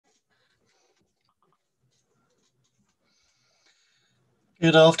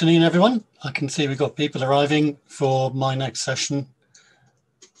Good afternoon, everyone. I can see we've got people arriving for my next session.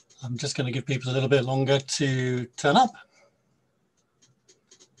 I'm just going to give people a little bit longer to turn up.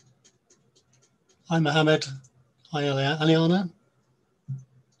 Hi, Mohammed. Hi, Aliana.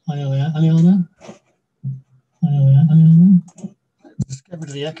 Hi, Aliana. Hi, Aliana. Let's get rid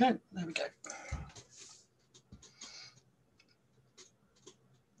of the echo. There we go.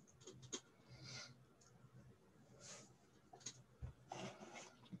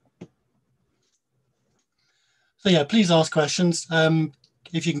 So yeah, please ask questions.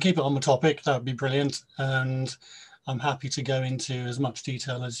 If you can keep it on the topic, that would be brilliant. And I'm happy to go into as much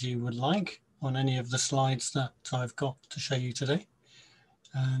detail as you would like on any of the slides that I've got to show you today.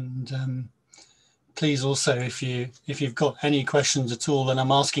 And please also, if you've got any questions at all, and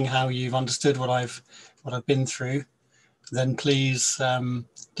I'm asking how you've understood what I've been through, then please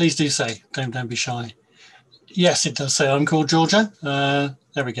do say. Don't be shy. Yes, it does say I'm called Georgia.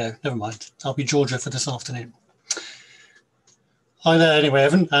 There we go. Never mind. I'll be Georgia for this afternoon. Hi there, anyway,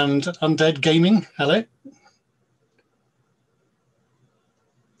 Evan, and Undead Gaming. Hello.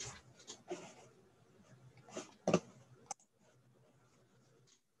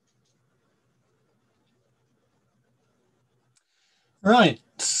 Right,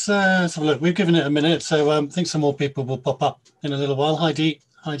 so let's have a look. We've given it a minute, so I think some more people will pop up in a little while. Hi, Dee.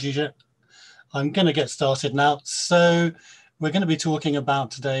 Hi, Gigi. I'm going to get started now. So we're going to be talking about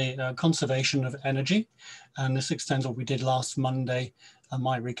today conservation of energy, and this extends what we did last Monday. I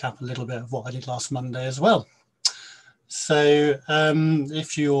might recap a little bit of what I did last Monday as well. So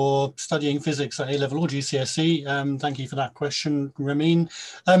if you're studying physics at A-level or GCSE, thank you for that question, Ramin.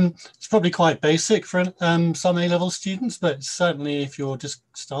 It's probably quite basic for some A-level students, but certainly if you're just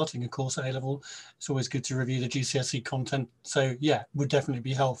starting a course at A-level, it's always good to review the GCSE content. So yeah, would definitely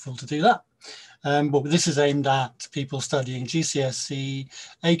be helpful to do that. But this is aimed at people studying GCSE,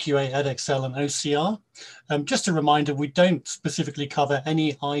 AQA, EdXL and OCR. Just a reminder, we don't specifically cover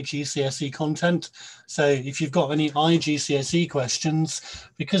any IGCSE content. So if you've got any IGCSE questions,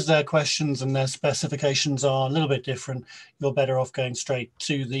 because their questions and their specifications are a little bit different, you're better off going straight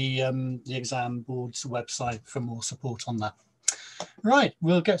to the exam board's website for more support on that. Right,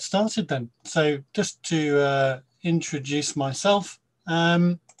 we'll get started then. So just to introduce myself,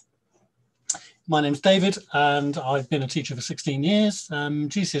 my name's David, and I've been a teacher for 16 years,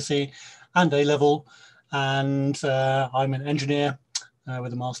 GCSE and A-level, and I'm an engineer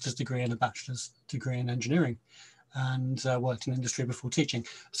with a master's degree and a bachelor's degree in engineering, and worked in industry before teaching.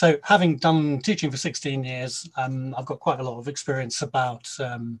 So having done teaching for 16 years, I've got quite a lot of experience about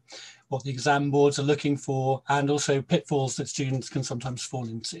what the exam boards are looking for, and also pitfalls that students can sometimes fall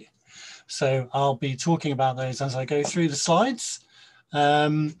into. So I'll be talking about those as I go through the slides.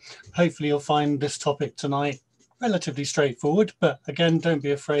 Hopefully you'll find this topic tonight relatively straightforward, but again, don't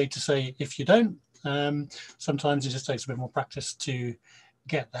be afraid to say if you don't. Sometimes it just takes a bit more practice to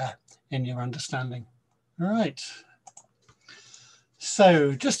get there in your understanding. All right.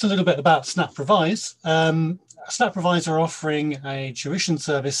 So just a little bit about Snap Revise. Snap Revise are offering a tuition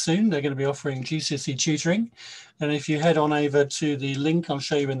service soon. They're going to be offering GCSE tutoring. And if you head on over to the link I'll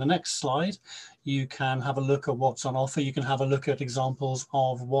show you in the next slide, you can have a look at what's on offer. You can have a look at examples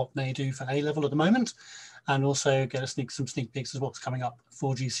of what they do for A-level at the moment, and also get some sneak peeks of what's coming up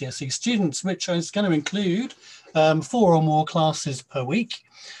for GCSE students, which is going to include 4 or more classes per week.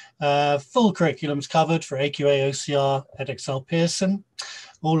 Full curriculums covered for AQA, OCR, EdXL, Pearson.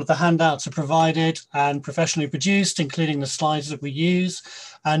 All of the handouts are provided and professionally produced, including the slides that we use.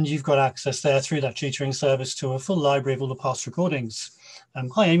 And you've got access there through that tutoring service to a full library of all the past recordings.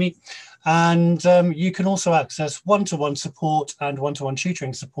 Hi, Amy. And you can also access one-to-one support and one-to-one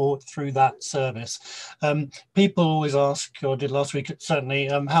tutoring support through that service. People always ask, or did last week certainly,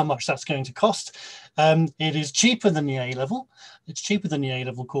 how much that's going to cost. It is cheaper than the A-level. It's cheaper than the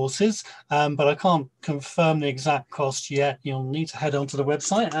A-level courses, but I can't confirm the exact cost yet. You'll need to head onto the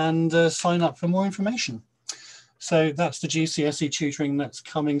website and sign up for more information. So that's the GCSE tutoring that's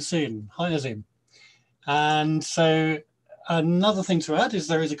coming soon. Hi, Azim. And so another thing to add is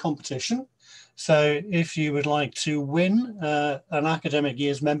there is a competition. So if you would like to win an academic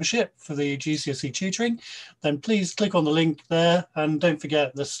year's membership for the GCSE tutoring, then please click on the link there. And don't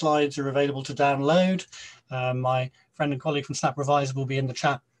forget the slides are available to download. My friend and colleague from Snap Revise will be in the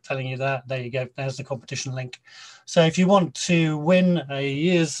chat telling you that. There you go. There's the competition link. So if you want to win a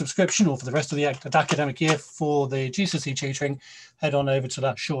year's subscription or for the rest of the academic year for the GCSE tutoring, head on over to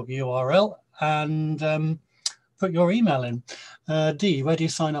that short URL and put your email in. Dee, where do you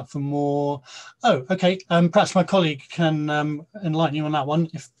sign up for more? Oh, okay. Perhaps my colleague can enlighten you on that one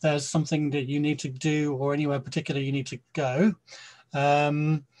if there's something that you need to do or anywhere particular you need to go.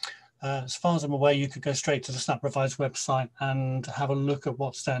 As far as I'm aware, you could go straight to the Snap Revise website and have a look at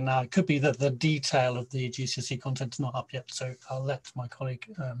what's there now. It could be that the detail of the GCSE content is not up yet, so I'll let my colleague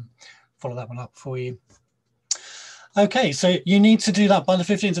follow that one up for you. Okay, so you need to do that by the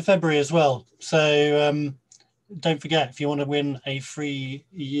 15th of February as well. So don't forget, if you want to win a free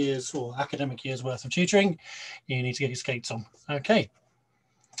year's or academic year's worth of tutoring, you need to get your skates on. Okay.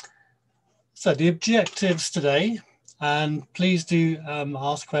 So the objectives today, and please do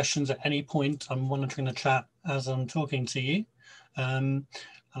ask questions at any point. I'm monitoring the chat as I'm talking to you. And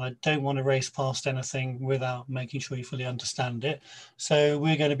I don't want to race past anything without making sure you fully understand it. So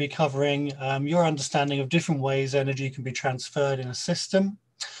we're going to be covering your understanding of different ways energy can be transferred in a system,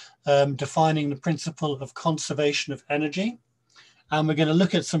 defining the principle of conservation of energy. And we're going to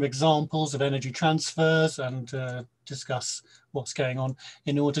look at some examples of energy transfers and discuss what's going on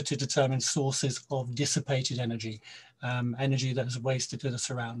in order to determine sources of dissipated energy, energy that is wasted to the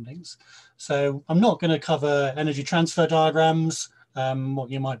surroundings. So I'm not going to cover energy transfer diagrams. What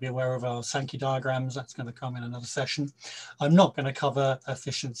you might be aware of are Sankey diagrams. That's going to come in another session. I'm not going to cover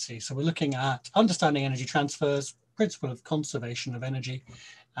efficiency. So we're looking at understanding energy transfers, principle of conservation of energy,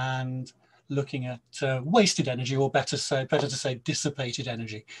 and looking at wasted energy, or better to say dissipated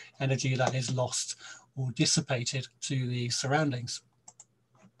energy, energy that is lost or dissipated to the surroundings.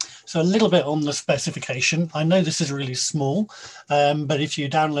 So a little bit on the specification. I know this is really small, but if you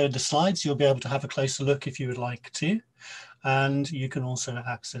download the slides, you'll be able to have a closer look if you would like to. And you can also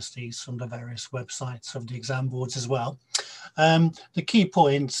access these from the various websites of the exam boards as well. The key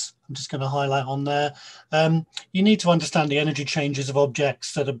points I'm just going to highlight on there. You need to understand the energy changes of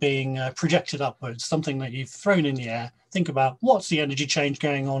objects that are being projected upwards, something that you've thrown in the air. Think about what's the energy change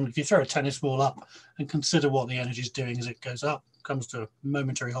going on if you throw a tennis ball up, and consider what the energy is doing as it goes up, comes to a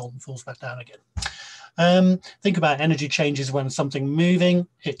momentary halt and falls back down again. Think about energy changes when something moving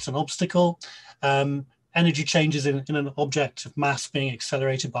hits an obstacle. Energy changes in an object of mass being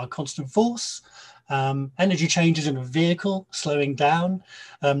accelerated by a constant force. Energy changes in a vehicle slowing down.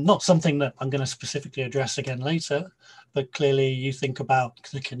 Not something that I'm going to specifically address again later, but clearly you think about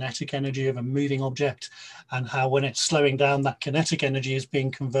the kinetic energy of a moving object and how when it's slowing down, that kinetic energy is being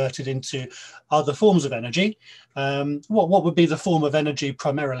converted into other forms of energy. What would be the form of energy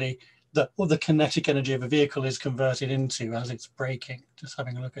primarily that the kinetic energy of a vehicle is converted into as it's braking? Just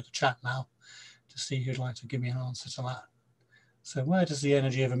having a look at the chat now to see who'd like to give me an answer to that. So where does the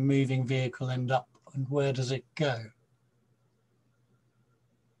energy of a moving vehicle end up and where does it go?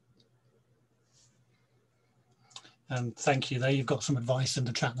 And thank you there. You've got some advice in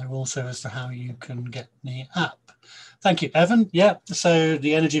the chat there also as to how you can get the app. Thank you, Evan. Yeah, so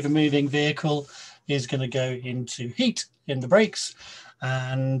the energy of a moving vehicle is going to go into heat in the brakes.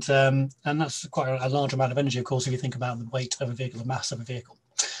 And that's quite a large amount of energy, of course, if you think about the weight of a vehicle, the mass of a vehicle.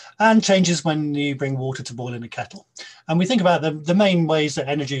 And changes when you bring water to boil in a kettle. And we think about the main ways that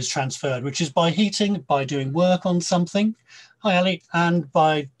energy is transferred, which is by heating, by doing work on something, hi Ali, and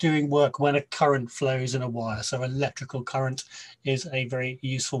by doing work when a current flows in a wire. So electrical current is a very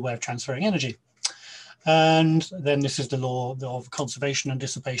useful way of transferring energy. And then this is the law of conservation and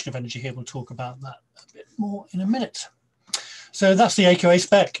dissipation of energy here. We'll talk about that a bit more in a minute. So that's the AQA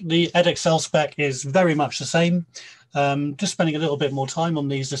spec. The Edexcel spec is very much the same. Just spending a little bit more time on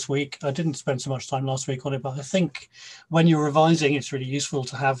these this week. I didn't spend so much time last week on it, but I think when you're revising, it's really useful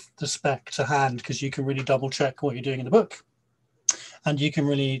to have the spec to hand because you can really double check what you're doing in the book. And you can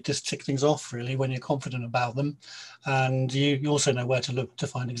really just tick things off really when you're confident about them. And you also know where to look to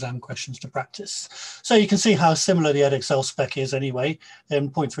find exam questions to practice. So you can see how similar the Edexcel spec is anyway. In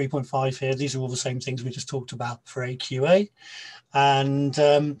 0.3.5 here, these are all the same things we just talked about for AQA. And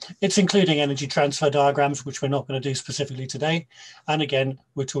it's including energy transfer diagrams, which we're not going to do specifically today. And again,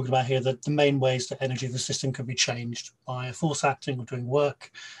 we're talking about here that the main ways that energy of the system can be changed by a force acting or doing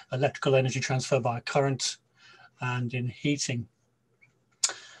work, electrical energy transfer by a current, and in heating.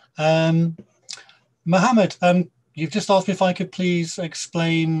 Mohammed, you've just asked me if I could please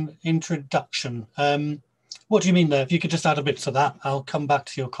explain introduction. What do you mean there? If you could just add a bit to that, I'll come back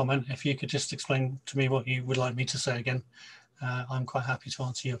to your comment. If you could just explain to me what you would like me to say again, I'm quite happy to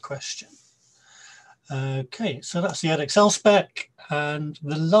answer your question. Okay, so that's the Edexcel spec. And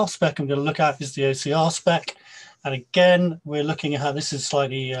the last spec I'm going to look at is the OCR spec. And again, we're looking at how this is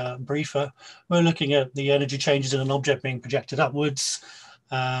slightly briefer. We're looking at the energy changes in an object being projected upwards.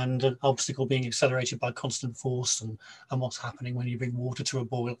 and an obstacle being accelerated by constant force, and what's happening when you bring water to a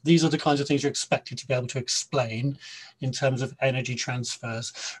boil. These are the kinds of things you're expected to be able to explain in terms of energy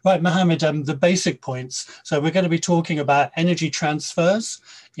transfers. Right, Mohammed, the basic points. So we're going to be talking about energy transfers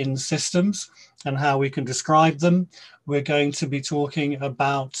in systems and how we can describe them. We're going to be talking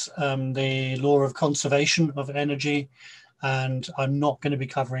about the law of conservation of energy, and I'm not going to be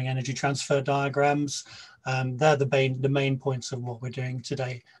covering energy transfer diagrams. They're the main points of what we're doing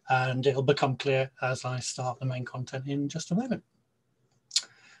today, and it'll become clear as I start the main content in just a moment.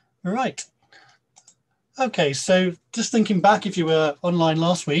 All right. Okay, so just thinking back, if you were online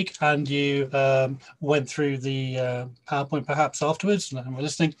last week and you went through the PowerPoint perhaps afterwards and were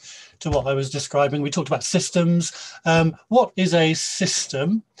listening to what I was describing, we talked about systems. What is a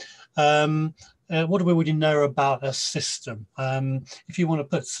system? What do we already know about a system? If you want to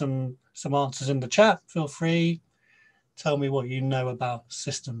put some answers in the chat, feel free. Tell me what you know about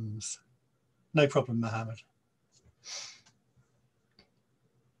systems. No problem, Mohammed.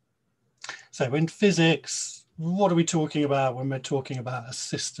 So in physics, what are we talking about when we're talking about a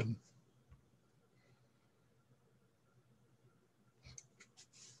system?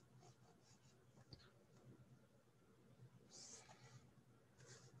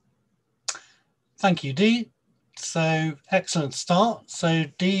 Thank you, Dee. So excellent start. So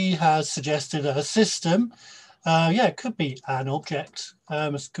Dee has suggested a system. Yeah, it could be an object.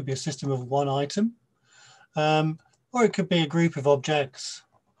 It could be a system of one item, or it could be a group of objects.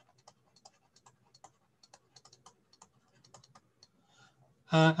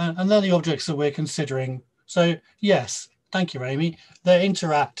 And they're the objects that we're considering. So yes, thank you, Amy. They're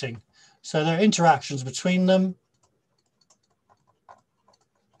interacting. So there are interactions between them.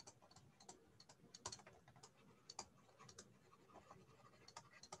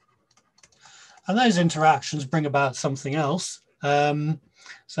 And those interactions bring about something else.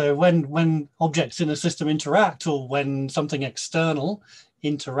 So when objects in a system interact, or when something external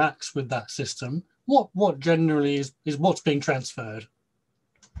interacts with that system, what generally is what's being transferred?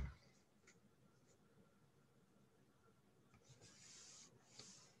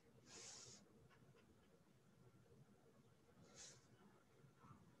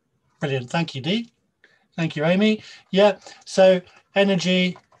 Brilliant, thank you, Dee. Thank you, Amy. Yeah, so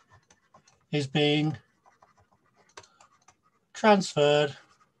energy is being transferred.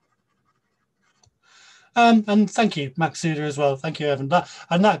 And thank you, Maxuda, as well. Thank you, Evan.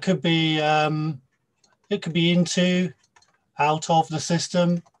 That could be it could be into, out of the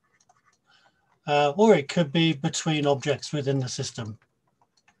system, or it could be between objects within the system.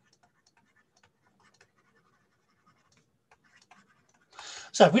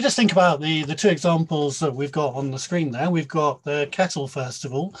 So if we just think about the two examples that we've got on the screen there, we've got the kettle, first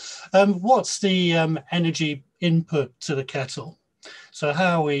of all. What's the energy input to the kettle? So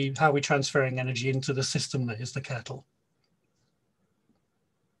how are we transferring energy into the system that is the kettle?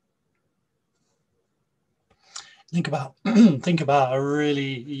 Think about think about a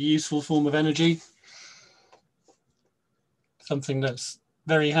really useful form of energy. Something that's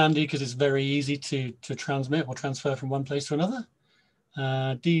very handy because it's very easy to transmit or transfer from one place to another.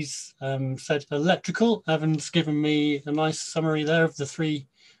 Dee's said electrical. Evan's given me a nice summary there of the three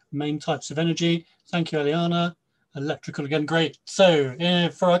main types of energy. Thank you, Eliana. Electrical again, great. So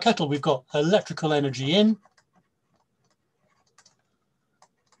for our kettle, we've got electrical energy in.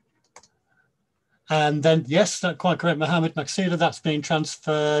 And then, yes, that's quite correct, Mohammed Maxuda, that's being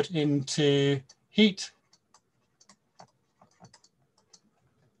transferred into heat.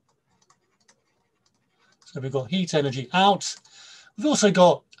 So we've got heat energy out. We've also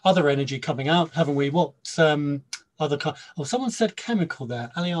got other energy coming out, haven't we? What other kind? Oh, someone said chemical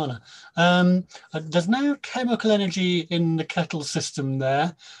there, Aliana. There's no chemical energy in the kettle system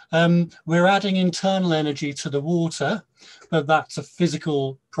there. We're adding internal energy to the water, but that's a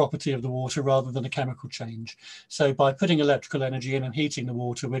physical property of the water rather than a chemical change. So by putting electrical energy in and heating the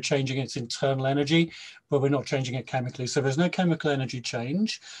water, we're changing its internal energy, but we're not changing it chemically. So there's no chemical energy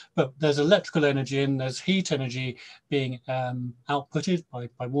change, but there's electrical energy in, there's heat energy being outputted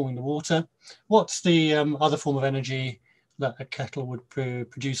by warming the water. What's the other form of energy that a kettle would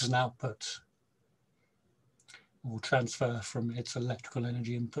produce as an output or transfer from its electrical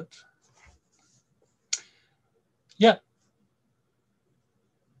energy input? Yeah.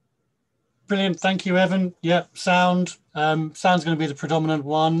 brilliant. Thank you, Evan. Yeah, sound. Sound's going to be the predominant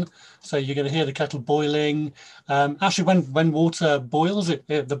one. So you're going to hear the kettle boiling. Actually, when water boils,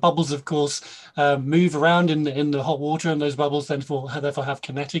 the bubbles, of course, move around in the hot water, and those bubbles therefore have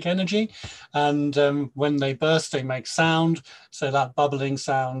kinetic energy. And when they burst, they make sound. So that bubbling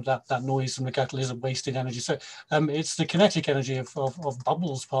sound, that noise from the kettle isn't wasted energy. So it's the kinetic energy of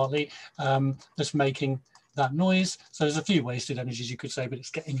bubbles partly that's making that noise. So there's a few wasted energies you could say, but it's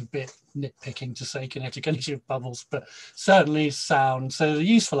getting a bit nitpicking to say kinetic energy of bubbles, but certainly sound. So the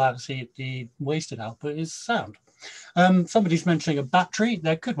useful output, the wasted output is sound. Somebody's mentioning a battery.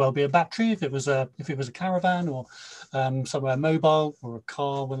 There could well be a battery if it was a caravan or somewhere mobile, or a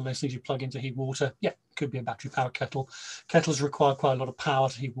car, one of those things you plug in to heat water. Yeah, could be a battery powered kettle. Kettles require quite a lot of power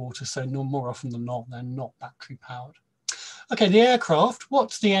to heat water, so more often than not, they're not battery powered. Okay, the aircraft,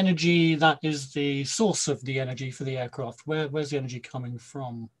 what's the energy that is the source of the energy for the aircraft? Where's the energy coming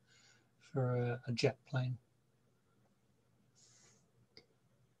from for a jet plane?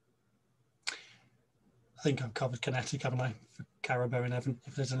 I think I've covered kinetic, haven't I, for Carabao and Evan,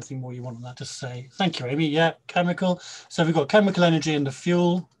 if there's anything more you want on that to say. Thank you, Amy. Yeah, chemical. So we've got chemical energy in the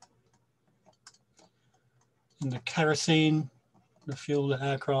fuel, in the kerosene, the fuel that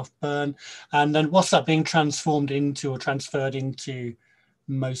aircraft burn, and then what's that being transformed into or transferred into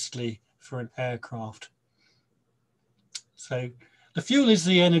mostly for an aircraft? So the fuel is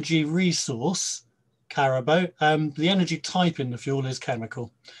the energy resource, Carabao. The energy type in the fuel is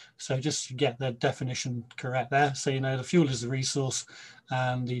chemical. So just to get the definition correct there. So, you know, the fuel is the resource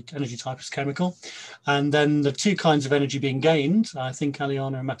and the energy type is chemical. And then the two kinds of energy being gained, I think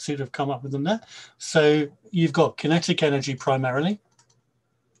Aliana and Matsuda have come up with them there. So you've got kinetic energy primarily.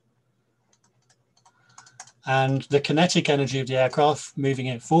 And the kinetic energy of the aircraft, moving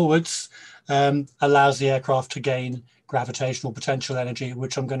it forwards, allows the aircraft to gain gravitational potential energy,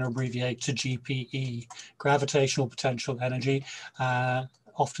 which I'm going to abbreviate to GPE, gravitational potential energy,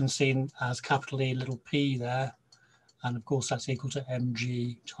 often seen as capital E, little p there. And of course, that's equal to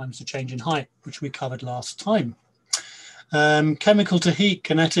mg times the change in height, which we covered last time. Chemical to heat,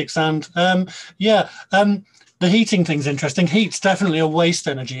 kinetics, and the heating thing's interesting. Heat's definitely a waste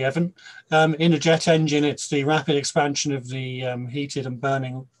energy, Evan. In a jet engine, it's the rapid expansion of the heated and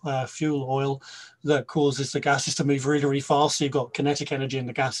burning fuel oil that causes the gases to move really, really fast. So you've got kinetic energy in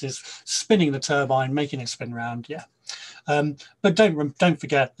the gases spinning the turbine, making it spin round. Yeah. But don't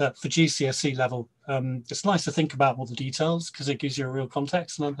forget that for GCSE level, it's nice to think about all the details because it gives you a real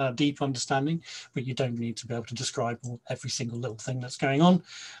context and a deep understanding, but you don't need to be able to describe every single little thing that's going on.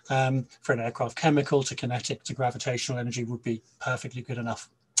 For an aircraft, chemical to kinetic to gravitational energy would be perfectly good enough.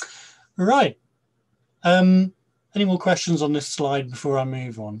 Right. Any more questions on this slide before I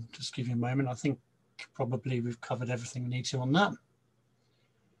move on? Just give you a moment. I think probably we've covered everything we need to on that.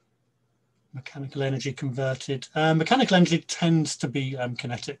 Mechanical energy converted. Mechanical energy tends to be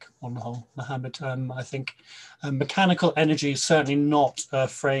kinetic on the whole, Mohammed. I think mechanical energy is certainly not a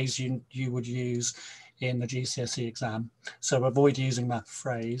phrase you would use in the GCSE exam. So avoid using that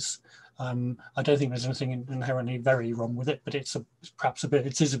phrase. I don't think there's anything inherently very wrong with it, but it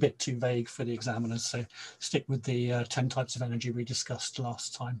is a bit too vague for the examiners. So stick with the 10 types of energy we discussed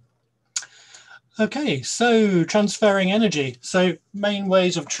last time. Okay, so transferring energy. So main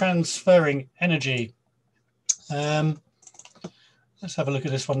ways of transferring energy. Let's have a look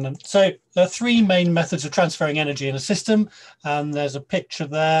at this one then. So there are three main methods of transferring energy in a system, and there's a picture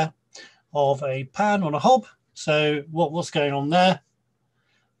there of a pan on a hob. So what's going on there?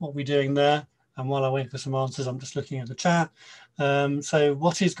 What are we doing there? And while I wait for some answers, I'm just looking at the chat. So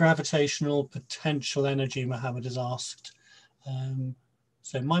what is gravitational potential energy, Mohammed has asked.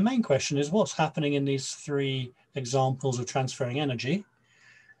 So my main question is what's happening in these three examples of transferring energy?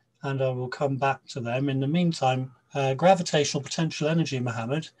 And I will come back to them. In the meantime, gravitational potential energy,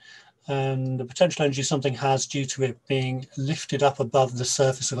 Mohammed, and the potential energy something has due to it being lifted up above the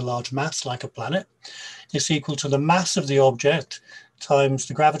surface of a large mass like a planet is equal to the mass of the object times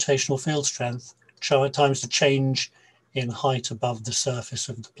the gravitational field strength times the change in height above the surface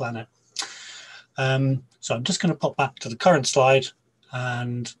of the planet. So I'm just going to pop back to the current slide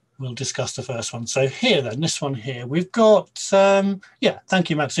and we'll discuss the first one. So here then, this one here, we've got, yeah, thank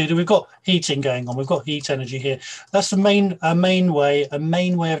you, Matsuda. We've got heating going on. We've got heat energy here. That's a main way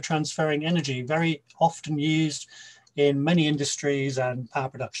of transferring energy, very often used in many industries and power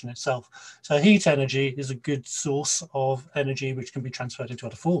production itself. So heat energy is a good source of energy which can be transferred into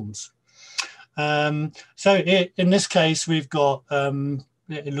other forms. In this case, we've got,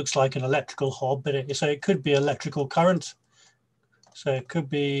 it looks like an electrical hob, but so it could be electrical current. So it could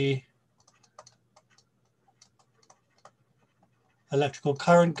be electrical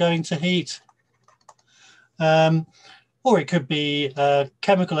current going to heat. Or it could be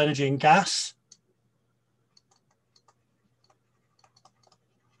chemical energy and gas.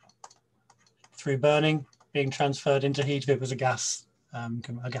 Through burning, being transferred into heat if it was a gas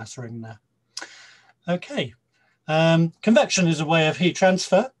ring there. Okay, convection is a way of heat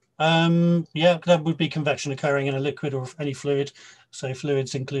transfer. Yeah, that would be convection occurring in a liquid or any fluid. So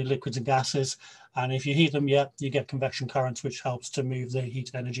fluids include liquids and gases. And if you heat them, yeah, you get convection currents, which helps to move the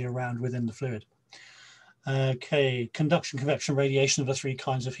heat energy around within the fluid. Okay, conduction, convection, radiation are the three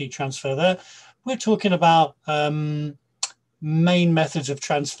kinds of heat transfer there. We're talking about main methods of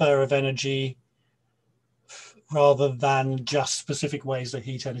transfer of energy rather than just specific ways that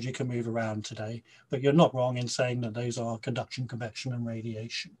heat energy can move around today. But you're not wrong in saying that those are conduction, convection, and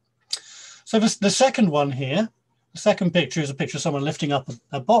radiation. So the second one here, the second picture is a picture of someone lifting up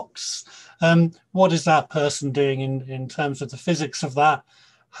a box. What is that person doing in terms of the physics of that?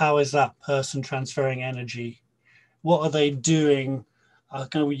 How is that person transferring energy? What are they doing? I'm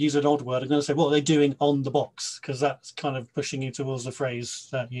going to use an odd word. I'm going to say, what are they doing on the box? Because that's kind of pushing you towards the phrase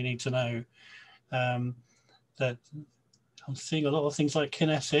that you need to know. That I'm seeing a lot of things like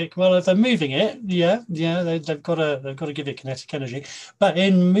kinetic. Well, if they're moving it, yeah, they've got to give it kinetic energy. But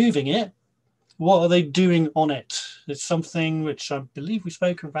in moving it, what are they doing on it? It's something which I believe we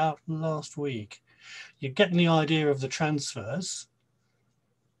spoke about last week. You're getting the idea of the transfers.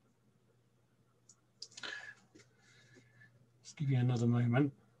 Let's give you another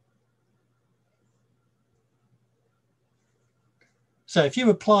moment. So if you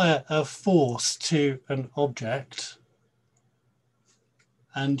apply a force to an object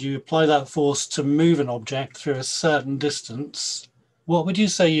and you apply that force to move an object through a certain distance, what would you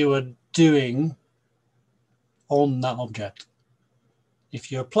say you were doing on that object? If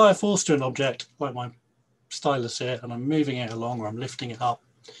you apply a force to an object, like my stylus here, and I'm moving it along or I'm lifting it up,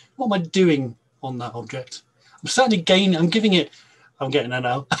 what am I doing on that object? I'm certainly gaining, I'm getting there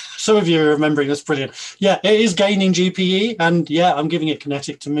now. Some of you are remembering, that's brilliant. Yeah, it is gaining GPE, and yeah, I'm giving it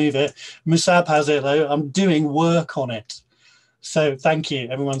kinetic to move it. Musab has it though, I'm doing work on it. So thank you,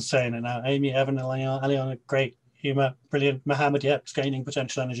 everyone's saying it now. Amy, Evan, Aliana, great. Huma, brilliant. Mohammed, yeah, it's gaining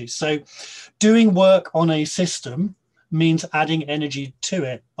potential energy. So doing work on a system means adding energy to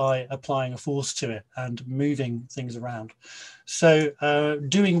it by applying a force to it and moving things around. So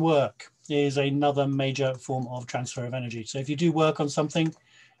doing work is another major form of transfer of energy. So if you do work on something,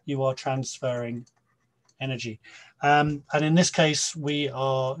 you are transferring energy. And in this case, we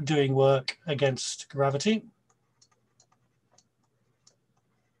are doing work against gravity.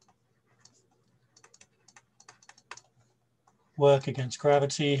 Work against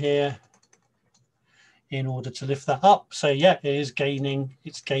gravity here in order to lift that up. So yeah, it's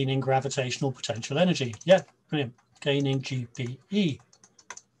gaining gravitational potential energy. Yeah, brilliant. Gaining GPE.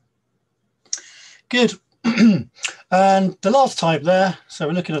 Good. And the last type there, so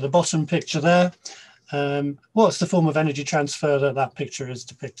we're looking at the bottom picture there. What's the form of energy transfer that that picture is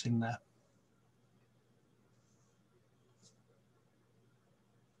depicting there?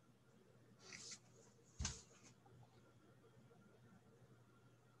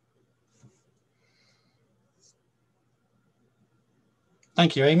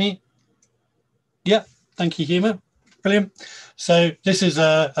 Thank you, Amy. Yeah, thank you, Huma. Brilliant. So this is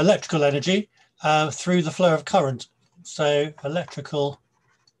electrical energy through the flow of current. So electrical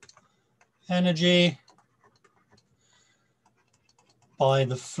energy by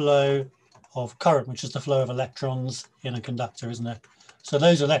the flow of current, which is the flow of electrons in a conductor, isn't it? So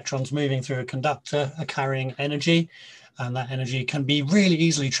those electrons moving through a conductor are carrying energy, and that energy can be really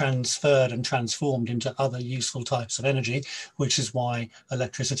easily transferred and transformed into other useful types of energy, which is why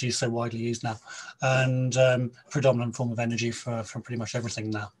electricity is so widely used now, and predominant form of energy for pretty much everything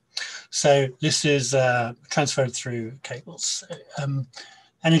now. So this is transferred through cables,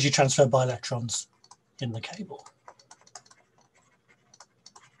 energy transferred by electrons in the cable.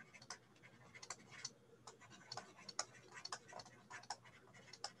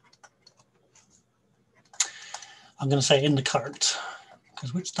 I'm going to say in the current,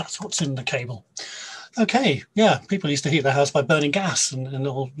 because that's what's in the cable. Okay, yeah, people used to heat their house by burning gas and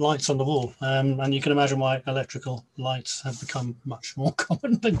little lights on the wall. And you can imagine why electrical lights have become much more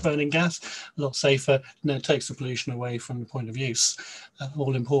common than burning gas, a lot safer, and it takes the pollution away from the point of use.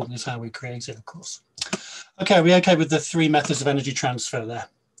 All important is how we create it, of course. Okay, are we okay with the three methods of energy transfer there?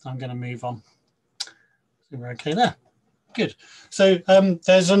 I'm going to move on. We're okay there. Good. So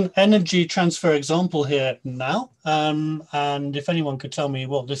there's an energy transfer example here now. And if anyone could tell me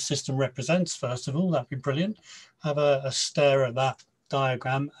what this system represents, first of all, that'd be brilliant. Have a stare at that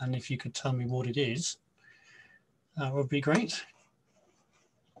diagram. And if you could tell me what it is, that would be great.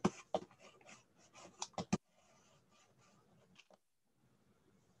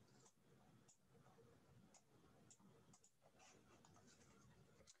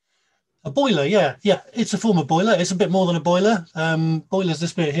 A boiler, yeah, it's a form of boiler. It's a bit more than a boiler. Boiler's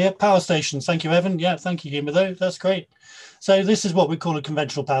this bit here. Power stations, thank you, Evan. Yeah, thank you, Hima, though. That's great. So this is what we call a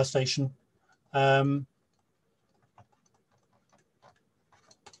conventional power station.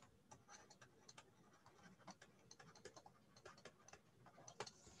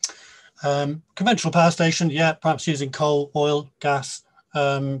 Conventional power station, yeah, perhaps using coal, oil, gas,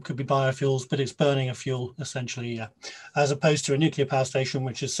 could be biofuels, but it's burning a fuel essentially, yeah, as opposed to a nuclear power station,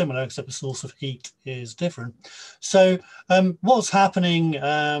 which is similar, except the source of heat is different. So what's happening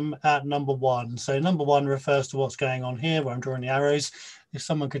at number one? So number one refers to what's going on here, where I'm drawing the arrows. If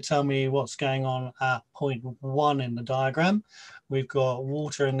someone could tell me what's going on at point one in the diagram, we've got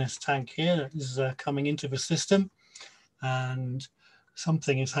water in this tank here that is coming into the system, and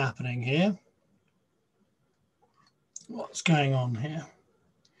something is happening here. What's going on here?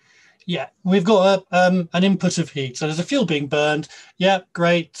 Yeah, we've got an input of heat. So there's a fuel being burned. Yeah,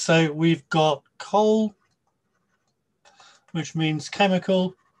 great. So we've got coal, which means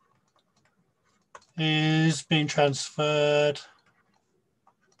chemical is being transferred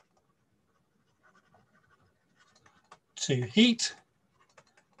to heat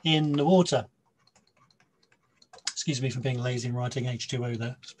in the water. Excuse me for being lazy and writing H2O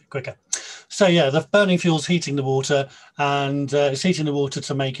there. It's a bit quicker. So yeah, the burning fuel is heating the water, and it's heating the water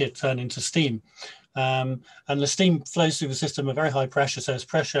to make it turn into steam. And the steam flows through the system at very high pressure, so it's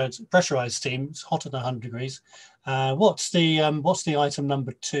pressurized steam. It's hotter than 100 degrees. What's the item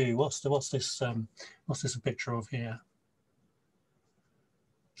number two? What's this a picture of here?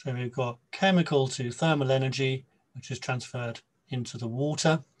 So we've got chemical to thermal energy, which is transferred into the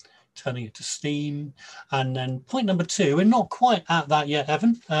water, turning it to steam. And then point number two, we're not quite at that yet,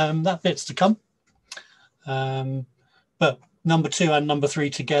 Evan. That bit's to come. But number two and number three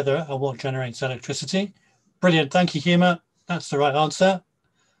together are what generates electricity. Brilliant, thank you, Huma. That's the right answer.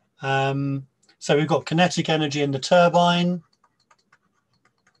 So we've got kinetic energy in the turbine.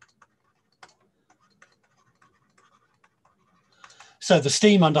 So the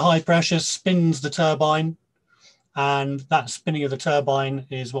steam under high pressure spins the turbine, and that spinning of the turbine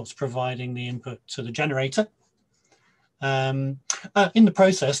is what's providing the input to the generator. In the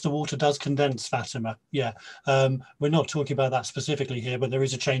process, the water does condense, Fatima. Yeah, we're not talking about that specifically here, but there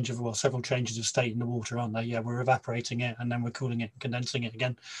is a change of, well, several changes of state in the water, aren't there? Yeah, we're evaporating it and then we're cooling it and condensing it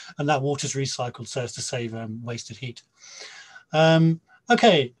again. And that water's recycled so as to save wasted heat.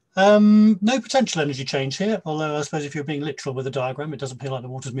 Okay. No potential energy change here, although I suppose if you're being literal with the diagram, it does appear like the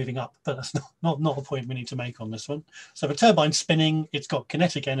water's moving up, but that's not a point we need to make on this one. So the turbine's spinning, it's got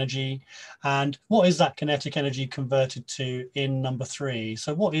kinetic energy, and what is that kinetic energy converted to in number three?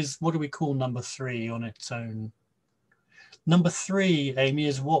 So what do we call number three on its own? Number three, Amy,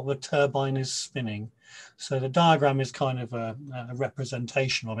 is what the turbine is spinning. So the diagram is kind of a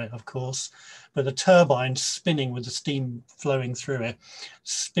representation of it, of course, but the turbine spinning with the steam flowing through it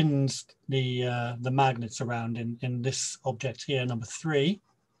spins the magnets around in this object here, number three,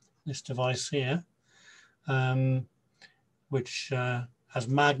 this device here, which has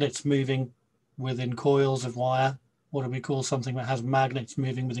magnets moving within coils of wire. What do we call something that has magnets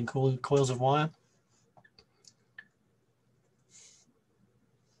moving within coils of wire?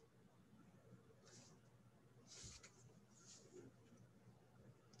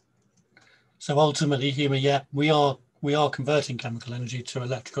 So ultimately, Huma, yeah, we are converting chemical energy to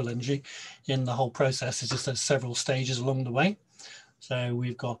electrical energy in the whole process. It's just there's several stages along the way. So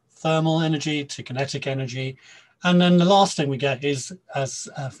we've got thermal energy to kinetic energy. And then the last thing we get is, as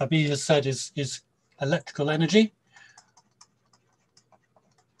Fabi has said, is electrical energy.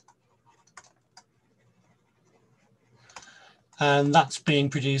 And that's being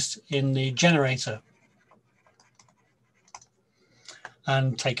produced in the generator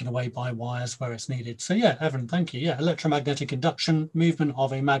and taken away by wires where it's needed. So yeah, Evan, thank you. Yeah, electromagnetic induction, movement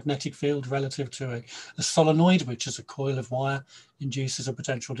of a magnetic field relative to a solenoid, which is a coil of wire, induces a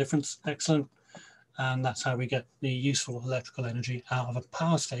potential difference. Excellent. And that's how we get the useful electrical energy out of a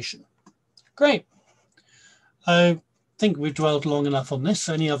power station. Great. I think we've dwelled long enough on this.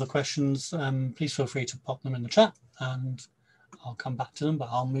 Any other questions, please feel free to pop them in the chat and I'll come back to them, but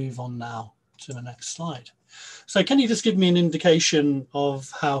I'll move on now to the next slide. So can you just give me an indication of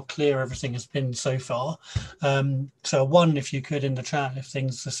how clear everything has been so far? So 1, if you could in the chat, if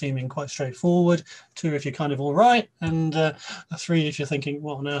things are seeming quite straightforward. 2, if you're kind of all right. And 3, if you're thinking,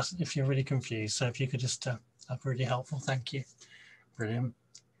 what on earth, if you're really confused. So if you could just, that'd be really helpful. Thank you. Brilliant.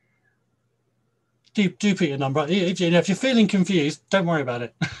 Do put your number. If you're feeling confused, don't worry about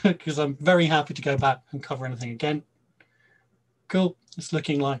it, because I'm very happy to go back and cover anything again. Cool. It's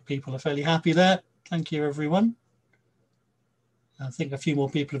looking like people are fairly happy there. Thank you, everyone. I think a few more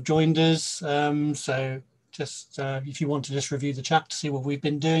people have joined us. So just if you want to just review the chat to see what we've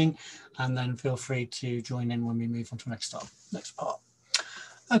been doing, and then feel free to join in when we move on to the next part.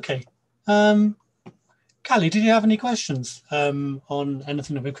 Okay. Callie, did you have any questions on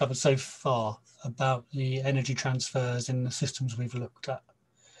anything that we've covered so far about the energy transfers in the systems we've looked at?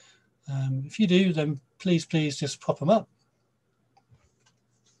 If you do, then please just pop them up.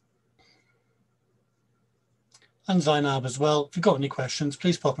 And Zainab as well. If you've got any questions,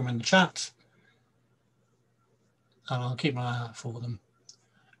 please pop them in the chat and I'll keep my eye out for them.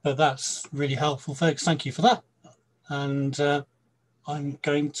 But that's really helpful, folks. Thank you for that. And I'm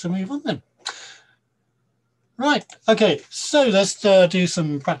going to move on then. Right, okay, so let's do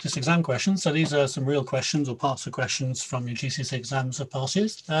some practice exam questions. So these are some real questions or parts of questions from your GCSE exams or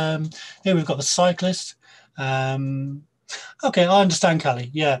passes. Here we've got the cyclist. Okay, I understand,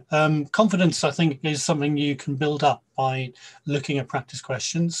 Callie. Yeah, confidence, I think, is something you can build up by looking at practice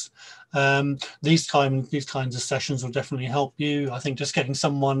questions. These kinds of sessions will definitely help you. I think just getting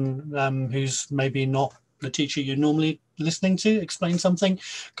someone who's maybe not the teacher you're normally listening to explain something,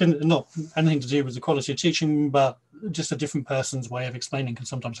 can not anything to do with the quality of teaching, but just a different person's way of explaining can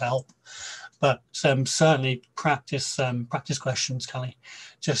sometimes help. But certainly practice questions, Callie.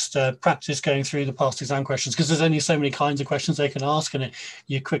 Just practice going through the past exam questions, because there's only so many kinds of questions they can ask, and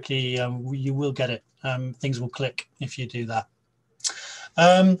you quickly you will get it. Things will click if you do that.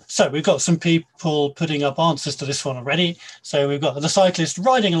 So we've got some people putting up answers to this one already. So we've got the cyclist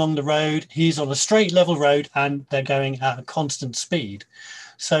riding along the road. He's on a straight level road and they're going at a constant speed.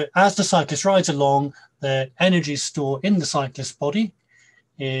 So as the cyclist rides along, the energy stored in the cyclist's body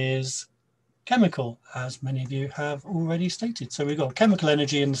is chemical, as many of you have already stated. So we've got chemical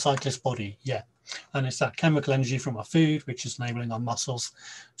energy in the cyclist's body, yeah. And it's that chemical energy from our food, which is enabling our muscles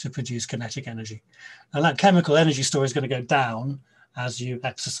to produce kinetic energy. And that chemical energy store is going to go down as you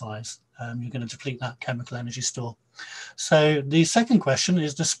exercise. You're going to deplete that chemical energy store. So the second question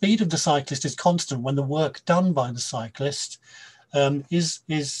is, the speed of the cyclist is constant when the work done by the cyclist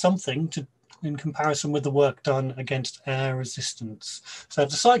is something to in comparison with the work done against air resistance. So if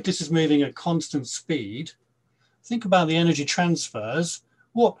the cyclist is moving at constant speed, think about the energy transfers.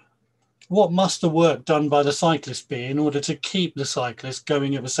 What must the work done by the cyclist be in order to keep the cyclist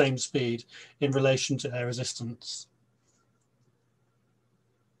going at the same speed in relation to air resistance?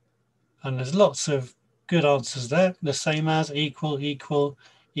 And there's lots of good answers there. The same as, equal to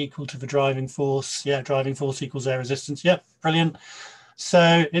the driving force. Yeah, driving force equals air resistance. Yep, brilliant.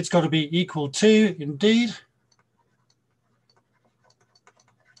 So it's got to be equal to, indeed.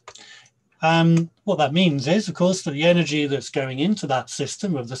 What that means is, of course, that the energy that's going into that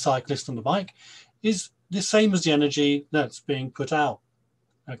system of the cyclist and the bike is the same as the energy that's being put out.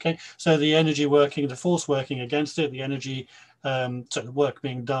 Okay, so the energy working, the force working against it, the energy, so the work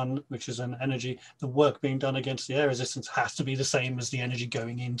being done, which is an energy, the work being done against the air resistance has to be the same as the energy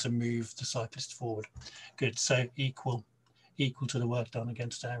going in to move the cyclist forward. Good, so equal to the work done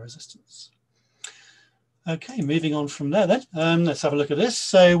against air resistance. Okay, moving on from there then, let's have a look at this.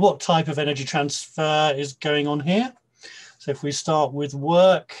 So what type of energy transfer is going on here? So if we start with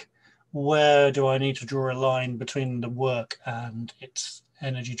work, where do I need to draw a line between the work and its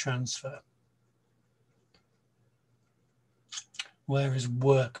energy transfer? Where is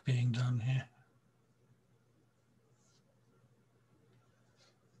work being done here?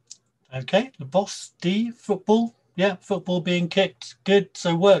 Okay, the boss, D, football. Yeah, football being kicked. Good.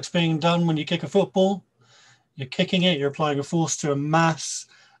 So work's being done when you kick a football. You're kicking it, you're applying a force to a mass,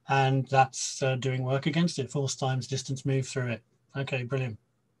 and that's doing work against it. Force times distance moved through it. Okay, brilliant.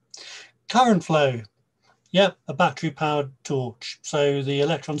 Current flow. Yep, a battery powered torch. So the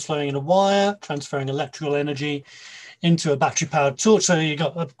electrons flowing in a wire, transferring electrical energy into a battery powered torch. So you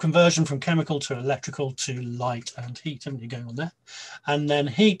got a conversion from chemical to electrical to light and heat, haven't you, going on there? And then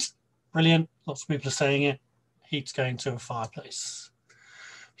heat, brilliant. Lots of people are saying it. Heat's going to a fireplace.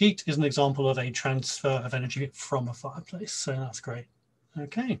 Heat is an example of a transfer of energy from a fireplace. So that's great.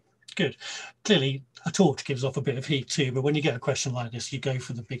 Okay, good. Clearly, a torch gives off a bit of heat too, but when you get a question like this, you go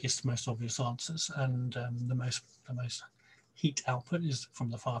for the biggest, most obvious answers, and the most heat output is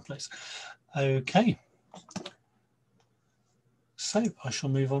from the fireplace. Okay. So I shall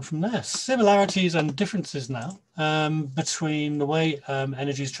move on from there. Similarities and differences now between the way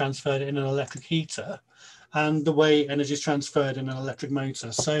energy is transferred in an electric heater and the way energy is transferred in an electric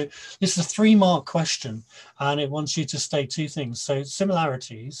motor. So this is a 3-mark question, and it wants you to state 2 things. So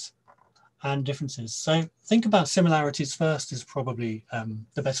similarities and differences. So think about similarities first is probably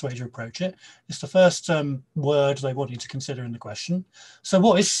the best way to approach it. It's the first word they want you to consider in the question. So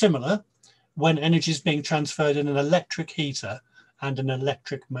what is similar when energy is being transferred in an electric heater and an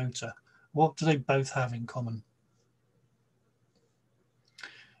electric motor. What do they both have in common?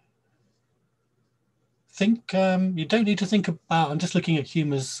 Think, you don't need to think about, I'm just looking at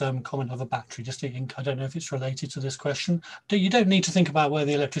Humer's comment of a battery, just thinking, I don't know if it's related to this question. You don't need to think about where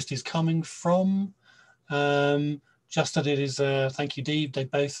the electricity is coming from. Just that it is, thank you, Dee, they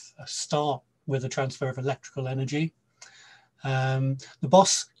both start with a transfer of electrical energy. The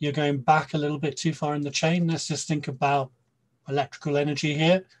boss, you're going back a little bit too far in the chain. Let's just think about electrical energy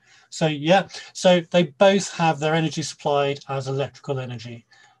here. So yeah, so they both have their energy supplied as electrical energy.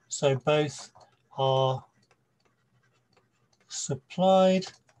 So both are supplied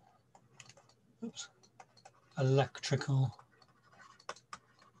electrical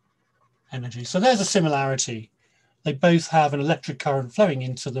energy. So there's a similarity. They both have an electric current flowing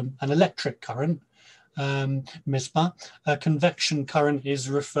into them, an electric current, MISPA. A convection current is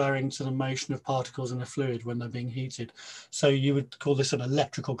referring to the motion of particles in a fluid when they're being heated. So you would call this an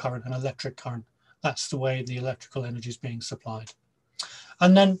electrical current, an electric current. That's the way the electrical energy is being supplied.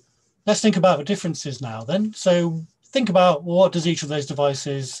 And then let's think about the differences now then. So think about what does each of those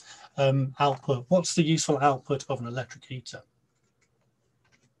devices output? What's the useful output of an electric heater?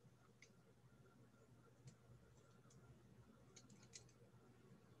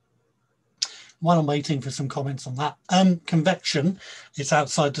 While I'm waiting for some comments on that, convection, it's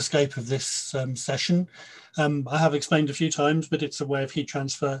outside the scope of this session. I have explained a few times, but it's a way of heat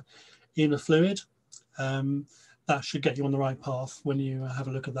transfer in a fluid. That should get you on the right path when you have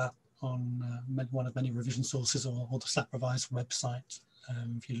a look at that on one of many revision sources or the SLAP Revise website,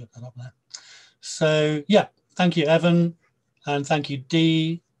 if you look that up there. So yeah, thank you, Evan, and thank you,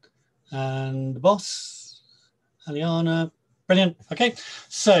 Dee, and the boss, Aliana. Brilliant. Okay,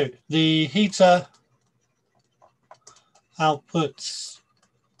 so the heater outputs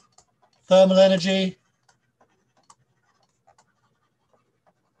thermal energy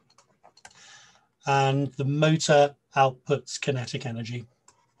and the motor outputs kinetic energy.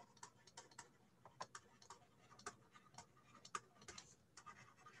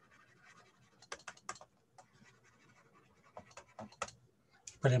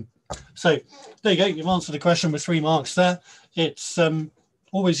 Brilliant. So there you go. You've answered the question with 3 marks there. It's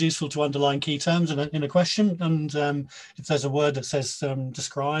always useful to underline key terms in a question. And if there's a word that says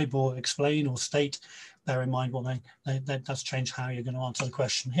describe or explain or state, bear in mind what that does change how you're going to answer the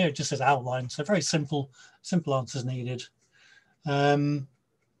question. Here it just says outline. So very simple answers needed.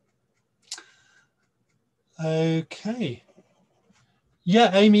 Okay.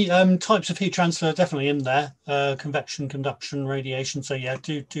 Yeah, Amy, types of heat transfer are definitely in there. Convection, conduction, radiation. So yeah,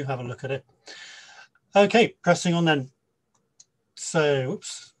 do have a look at it. Okay, pressing on then. So,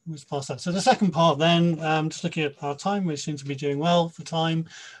 oops, let's pass that. So the second part then, just looking at our time, we seem to be doing well for time.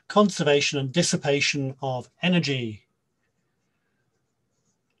 Conservation and dissipation of energy.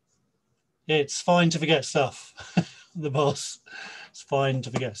 It's fine to forget stuff, the boss. It's fine to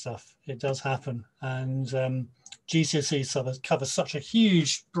forget stuff. It does happen. And GCSE covers such a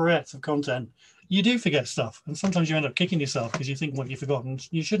huge breadth of content. You do forget stuff, and sometimes you end up kicking yourself because you think what you've forgotten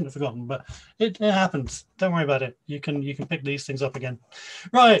you shouldn't have forgotten, but it happens. Don't worry about it. You can pick these things up again.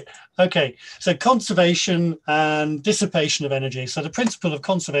 Right. Okay. So conservation and dissipation of energy. So the principle of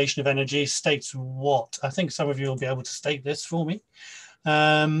conservation of energy states what? I think some of you will be able to state this for me.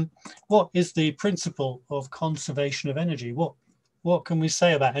 What is the principle of conservation of energy? What can we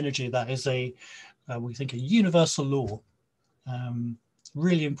say about energy that is we think a universal law?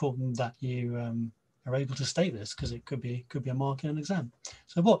 Really important that you are able to state this because it could be a mark in an exam.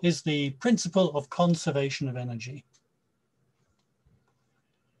 So what is the principle of conservation of energy?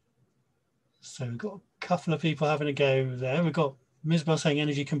 So we've got a couple of people having a go there. We've got Misbah saying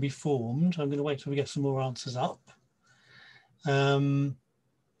energy can be formed. I'm going to wait till we get some more answers up.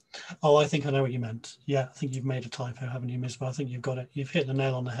 Oh, I think I know what you meant. Yeah, I think you've made a typo, haven't you, Misbah? I think you've got it. You've hit the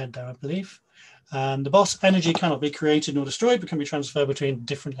nail on the head there, I believe. The boss, energy cannot be created nor destroyed, but can be transferred between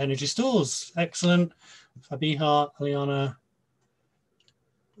different energy stores. Excellent. Fabiha, Aliana,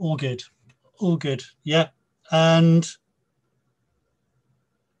 all good. All good. Yeah. And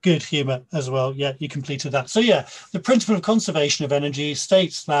good humor as well. Yeah, you completed that. So yeah, the principle of conservation of energy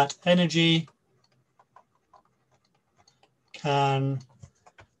states that energy can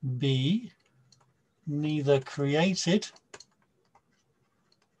be neither created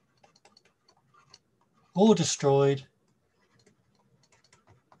or destroyed,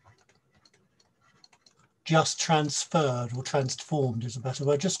 just transferred, or transformed is a better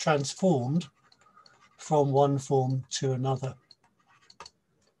word, just transformed from one form to another.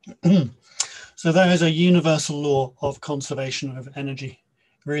 So there is a universal law of conservation of energy.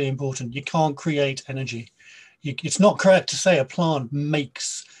 Really important. You can't create energy. It's not correct to say a plant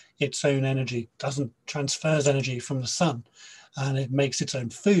makes its own energy, doesn't transfers energy from the sun, and it makes its own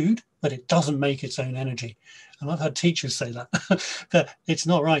food, but it doesn't make its own energy. And I've had teachers say that, but it's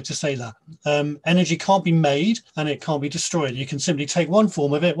not right to say that. Energy can't be made and it can't be destroyed. You can simply take one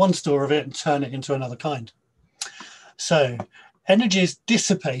form of it, one store of it, and turn it into another kind. So energy is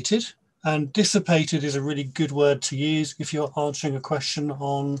dissipated, and dissipated is a really good word to use if you're answering a question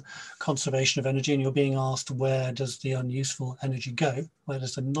on conservation of energy and you're being asked, where does the unuseful energy go? Where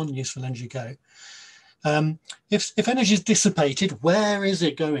does the non-useful energy go? If energy is dissipated, where is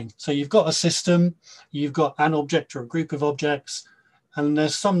it going? So you've got a system, you've got an object or a group of objects, and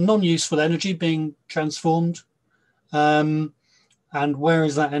there's some non-useful energy being transformed. And where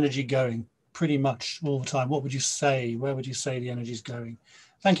is that energy going? Pretty much all the time. What would you say? Where would you say the energy is going?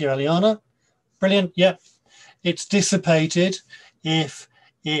 Thank you, Eliana. Brilliant. Yep. It's dissipated if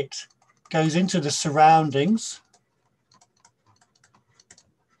it goes into the surroundings.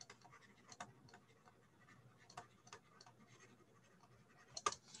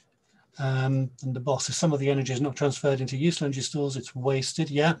 And the boss, if some of the energy is not transferred into useful energy stores, it's wasted.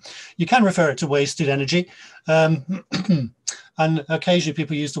 Yeah, you can refer it to wasted energy. And occasionally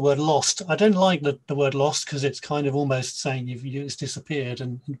people use the word lost. I don't like the word lost because it's kind of almost saying it's disappeared,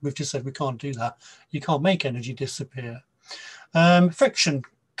 and we've just said we can't do that. You can't make energy disappear. Friction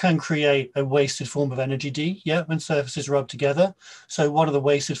can create a wasted form of energy, D, yeah, when surfaces rub together. So one of the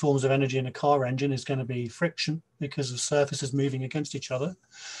wasted forms of energy in a car engine is going to be friction because of surfaces moving against each other.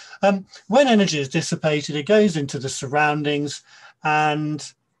 When energy is dissipated, it goes into the surroundings and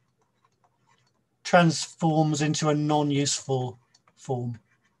transforms into a non-useful form.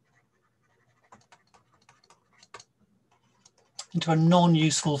 Into a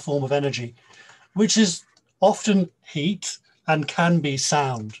non-useful form of energy, which is often heat and can be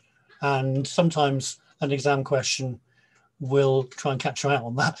sound. And sometimes an exam question will try and catch you out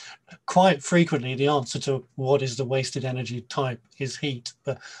on that. Quite frequently, the answer to what is the wasted energy type is heat.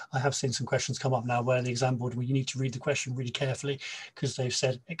 But I have seen some questions come up now where the exam board, where you need to read the question really carefully because they've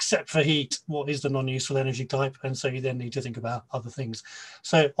said, except for heat, what is the non-useful energy type? And so you then need to think about other things.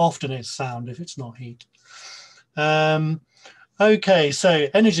 So often it's sound if it's not heat. Okay, so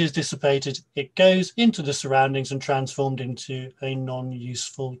energy is dissipated. It goes into the surroundings and transformed into a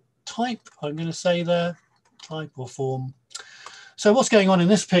non-useful type. I'm going to say there, type or form. So what's going on in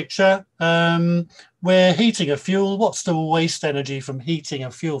this picture? We're heating a fuel. What's the waste energy from heating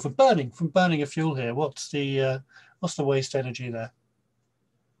a fuel, from burning a fuel here? What's the waste energy there?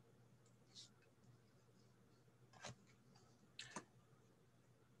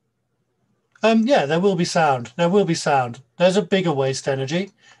 Yeah, there will be sound. There will be sound. There's a bigger waste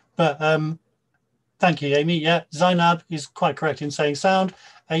energy, but thank you, Amy. Yeah, Zainab is quite correct in saying sound.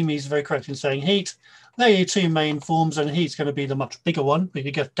 Amy is very correct in saying heat. They're your two main forms, and heat's going to be the much bigger one, but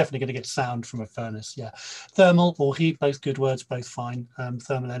you're definitely going to get sound from a furnace. Yeah, thermal or heat, both good words, both fine.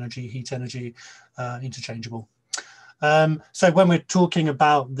 Thermal energy, heat energy, interchangeable. So when we're talking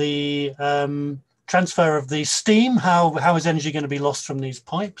about the transfer of the steam, how is energy going to be lost from these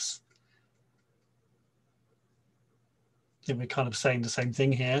pipes? I think we're kind of saying the same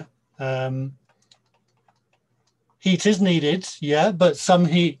thing here. Heat is needed, yeah, but some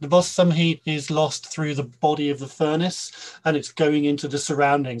heat is lost through the body of the furnace and it's going into the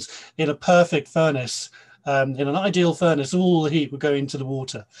surroundings. In a perfect furnace, in an ideal furnace, all the heat would go into the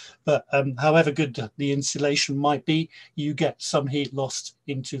water. But however good the insulation might be, you get some heat lost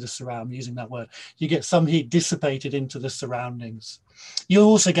into the surround, using that word. You get some heat dissipated into the surroundings. You'll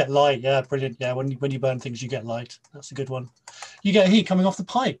also get light, yeah, brilliant. Yeah, when you burn things, you get light. That's a good one. You get heat coming off the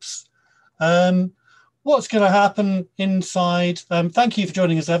pipes. What's going to happen inside? Thank you for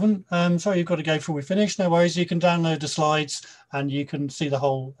joining us, Evan. Sorry you've got to go before we finish. No worries. You can download the slides and you can see the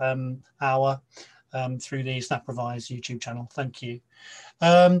whole hour through the Snap Revise YouTube channel. Thank you.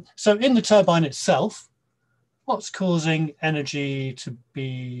 So in the turbine itself, what's causing energy to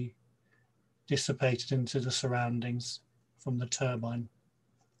be dissipated into the surroundings from the turbine?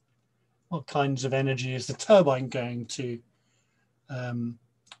 What kinds of energy is the turbine going to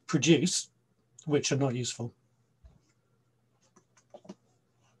produce which are not useful?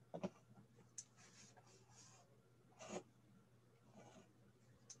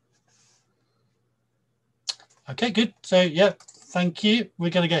 Okay, good. So, yeah, thank you.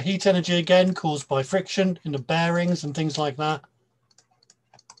 We're going to get heat energy again caused by friction in the bearings and things like that.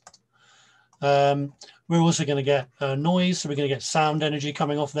 We're also going to get noise, so we're going to get sound energy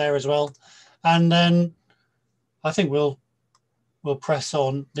coming off there as well. And then I think we'll press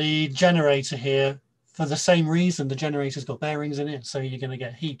on the generator here for the same reason. The generator's got bearings in it, so you're going to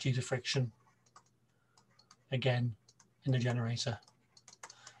get heat due to friction. again in the generator.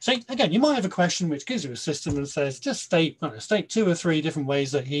 So again, you might have a question which gives you a system and says, just state 2 or 3 different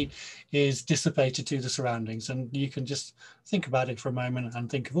ways that heat is dissipated to the surroundings. And you can just think about it for a moment and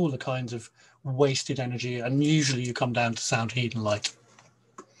think of all the kinds of wasted energy. And usually you come down to sound, heat and light.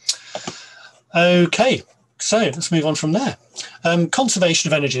 Okay, so let's move on from there.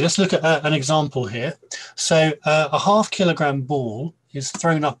 Conservation of energy. Let's look at an example here. So a ½ kilogram ball is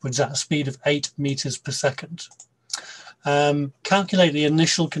thrown upwards at a speed of 8 meters per second. Calculate the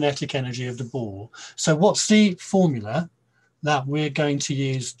initial kinetic energy of the ball. So what's the formula that we're going to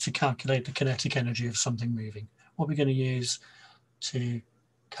use to calculate the kinetic energy of something moving? What we're going to use to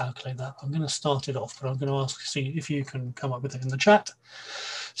calculate that? I'm going to start it off, but I'm going to see if you can come up with it in the chat.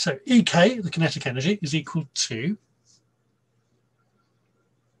 So EK, the kinetic energy, is equal to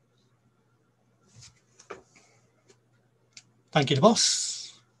thank you to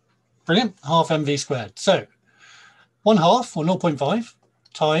boss. Brilliant. Half mv squared. So 1/2 or 0.5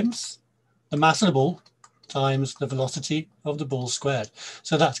 times the mass of the ball times the velocity of the ball squared.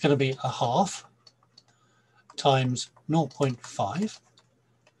 So that's going to be 1/2 times 0.5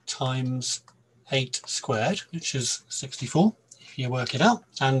 times 8 squared, which is 64, if you work it out.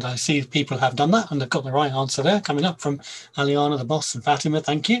 And I see people have done that and they've got the right answer there coming up from Aliana, the boss, and Fatima.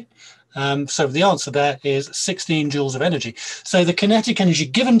 Thank you. So the answer there is 16 joules of energy. So the kinetic energy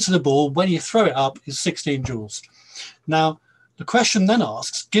given to the ball when you throw it up is 16 joules. Now, the question then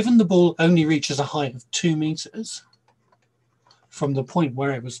asks, given the ball only reaches a height of 2 meters from the point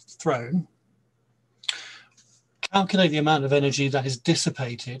where it was thrown, calculate the amount of energy that is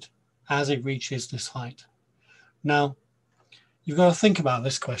dissipated as it reaches this height. Now, you've got to think about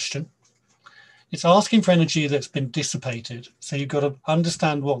this question. It's asking for energy that's been dissipated. So you've got to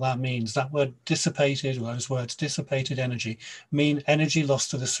understand what that means. That word dissipated, or those words dissipated energy, mean energy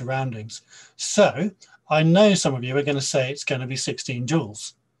lost to the surroundings. So I know some of you are going to say it's going to be 16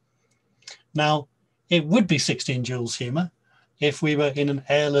 joules. Now, it would be 16 joules, Huma, if we were in an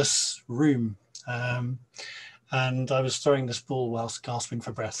airless room. And I was throwing this ball whilst gasping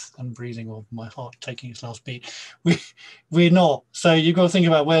for breath and breathing, or my heart taking its last beat. We're not. So you've got to think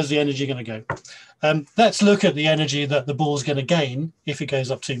about where's the energy going to go. Let's look at the energy that the ball's going to gain if it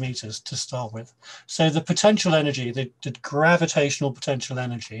goes up 2 meters to start with. So the potential energy, the gravitational potential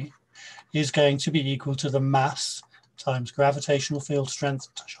energy, is going to be equal to the mass times gravitational field strength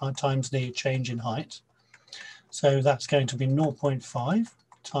times the change in height. So that's going to be 0.5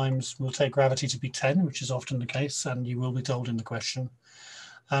 times, we'll take gravity to be 10, which is often the case, and you will be told in the question.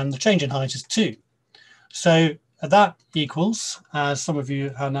 And the change in height is 2. So that equals, as some of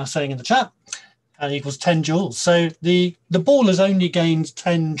you are now saying in the chat, equals 10 joules. So the ball has only gained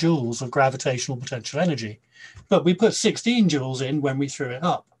 10 joules of gravitational potential energy, but we put 16 joules in when we threw it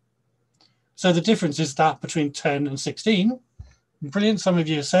up. So the difference is that between 10 and 16. Brilliant, some of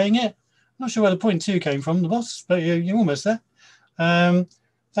you are saying it. I'm not sure where the 0.2 came from, the boss, but you're almost there.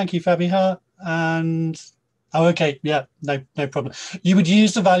 Thank you, Fabiha. And oh, okay, yeah, no problem. You would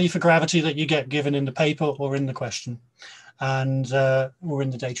use the value for gravity that you get given in the paper or in the question, and or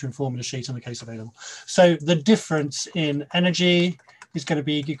in the data and formula sheet in the case available. So the difference in energy is going to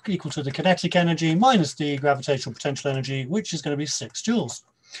be equal to the kinetic energy minus the gravitational potential energy, which is going to be 6 joules.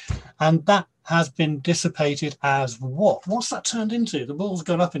 And that has been dissipated as what? What's that turned into? The ball's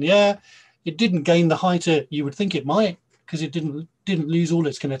gone up in the air. It didn't gain the height you would think it might, because it didn't lose all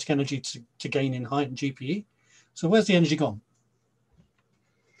its kinetic energy to gain in height and GPE. So where's the energy gone?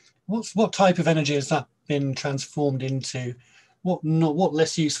 What type of energy has that been transformed into? What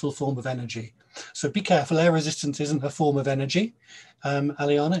less useful form of energy? So be careful, air resistance isn't a form of energy,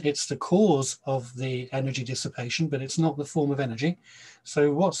 Aliana. It's the cause of the energy dissipation, but it's not the form of energy.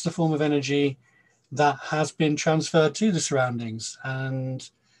 So what's the form of energy that has been transferred to the surroundings? And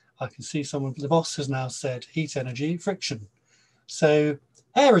I can see someone, the boss has now said heat energy, friction. So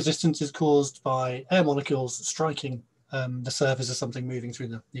air resistance is caused by air molecules striking the surface of something moving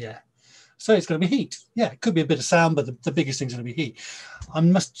through the air. So it's going to be heat. Yeah, it could be a bit of sound, but the biggest thing is going to be heat.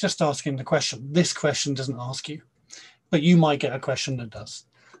 I'm just asking the question. This question doesn't ask you, but you might get a question that does.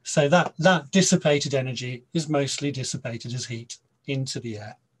 So that dissipated energy is mostly dissipated as heat into the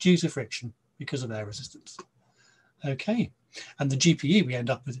air due to friction because of air resistance. Okay, and the GPE we end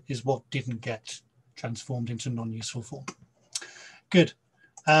up with is what didn't get transformed into non-useful form. Good.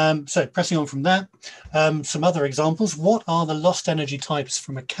 So pressing on from there, some other examples. What are the lost energy types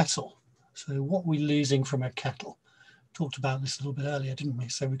from a kettle? So what are we losing from a kettle? Talked about this a little bit earlier, didn't we?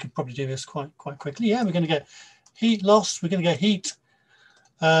 So we could probably do this quite quickly. Yeah, we're going to get heat loss. We're going to get heat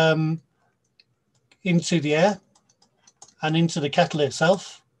into the air and into the kettle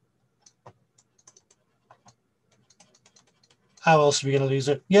itself. How else are we going to lose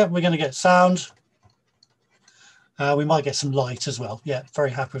it? Yeah, we're going to get sound. We might get some light as well. Yeah,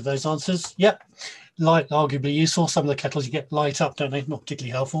 very happy with those answers. Yep, light, arguably useful. Some of the kettles you get light up, don't they? Not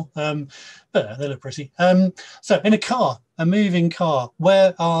particularly helpful, but they look pretty. So in a car, a moving car,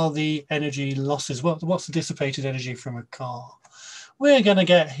 where are the energy losses? What's the dissipated energy from a car? We're going to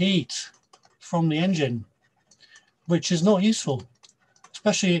get heat from the engine, which is not useful,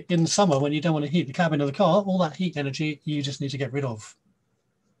 especially in the summer when you don't want to heat the cabin of the car. All that heat energy you just need to get rid of.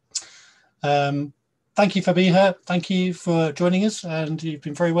 Thank you for being here. Thank you for joining us, and you've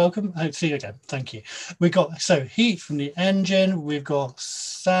been very welcome. I hope to see you again. Thank you. We've got heat from the engine. We've got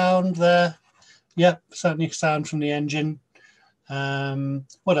sound there. Yep, certainly sound from the engine.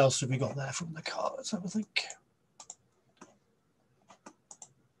 What else have we got there from the car? Let's have a think.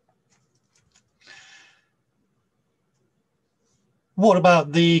 What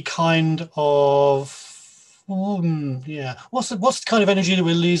about the kind of yeah? What's the kind of energy that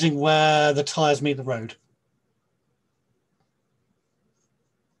we're losing where the tires meet the road?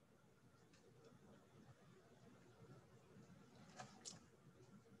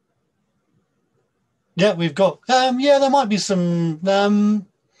 Yeah, we've got yeah, there might be some I'm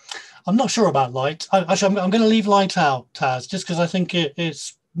not sure about light. Actually, I'm going to leave light out, Taz, just because I think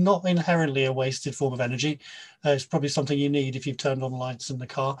it's not inherently a wasted form of energy. It's probably something you need if you've turned on lights in the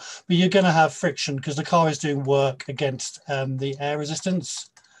car. But you're going to have friction because the car is doing work against the air resistance.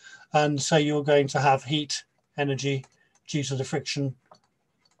 And so you're going to have heat energy due to the friction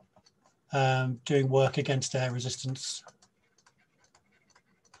doing work against air resistance.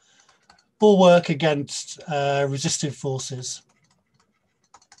 Or work against resistive forces.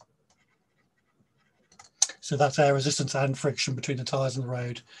 So that's air resistance and friction between the tyres and the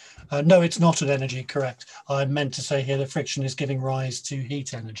road. No, it's not an energy, correct. I meant to say here that friction is giving rise to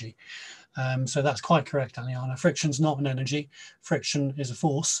heat energy. So that's quite correct, Aliana. Friction's not an energy. Friction is a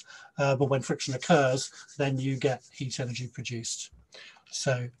force, but when friction occurs, then you get heat energy produced.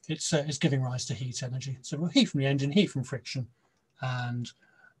 So it's giving rise to heat energy. So we'll heat from the engine, heat from friction, and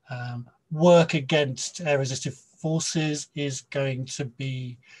work against air resistive forces is going to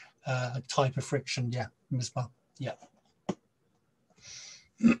be a type of friction. Yeah, Ms. Bar. Yeah.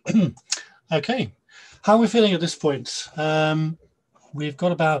 Okay. How are we feeling at this point? We've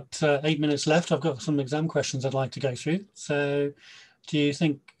got about 8 minutes left. I've got some exam questions I'd like to go through. So do you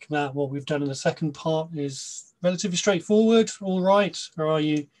think that what we've done in the second part is relatively straightforward, all right? Or are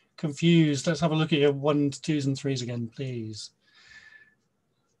you confused? Let's have a look at your 1s, 2s and 3s again, please.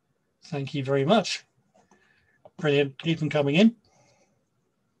 Thank you very much. Brilliant. Keep them coming in.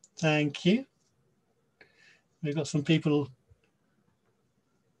 Thank you. We've got some people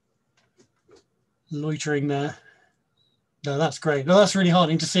loitering there. No, that's great. No, that's really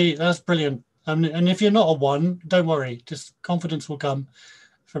heartening to see. That's brilliant. And if you're not a 1, don't worry. Just confidence will come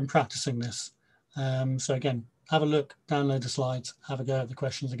from practicing this. So again, have a look, download the slides, have a go at the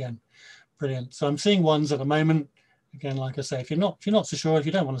questions again. Brilliant. So I'm seeing 1s at the moment. Again, like I say, if you're not so sure, if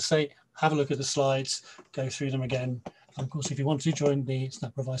you don't want to say, have a look at the slides, go through them again. And of course, if you want to join the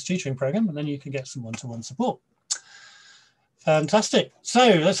Snap Revise tutoring program, and then you can get some one-to-one support. Fantastic. So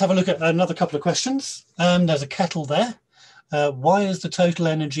let's have a look at another couple of questions. There's a kettle there. Why is the total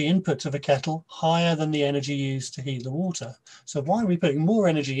energy input of a kettle higher than the energy used to heat the water? So why are we putting more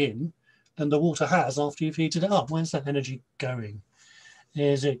energy in than the water has after you've heated it up? Where's that energy going?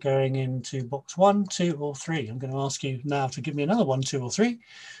 Is it going into box 1, 2, or 3? I'm going to ask you now to give me another 1, 2, or 3.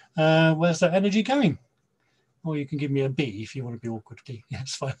 Where's that energy going? Or you can give me a B if you want to be awkward. B, yeah,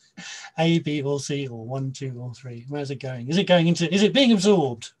 it's fine. A, B, or C, or 1, 2, or 3. Where's it going? Is it going into? Is it being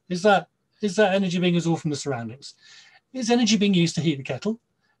absorbed? Is that energy being absorbed from the surroundings? Is energy being used to heat the kettle?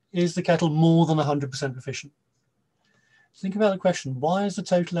 Is the kettle more than 100% efficient? Think about the question. Why is the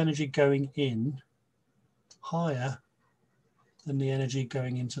total energy going in higher than the energy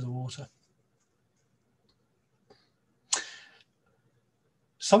going into the water?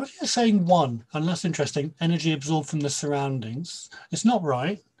 Somebody is saying 1, and that's interesting, energy absorbed from the surroundings. It's not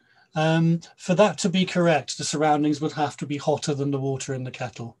right. For that to be correct, the surroundings would have to be hotter than the water in the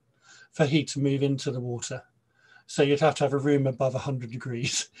kettle for heat to move into the water. So you'd have to have a room above 100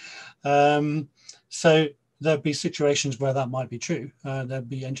 degrees. So there'd be situations where that might be true. There'd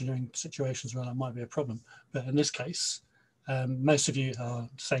be engineering situations where that might be a problem. But in this case, most of you are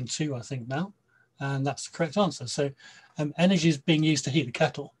saying 2, I think now, and that's the correct answer. So energy is being used to heat the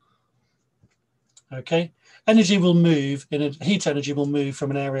kettle. Okay, energy will move, heat energy will move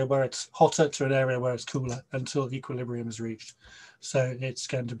from an area where it's hotter to an area where it's cooler until equilibrium is reached. So it's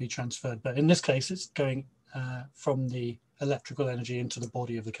going to be transferred. But in this case, it's going from the electrical energy into the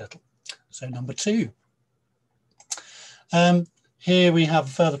body of the kettle. So number 2. Here we have a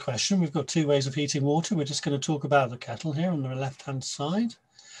further question. We've got two ways of heating water. We're just going to talk about the kettle here on the left-hand side.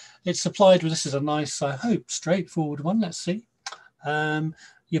 It's supplied with, this is a nice, I hope, straightforward one. Let's see.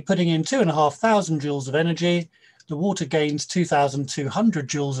 You're putting in 2,500 joules of energy. The water gains 2,200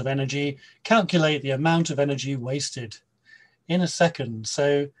 joules of energy. Calculate the amount of energy wasted in a second.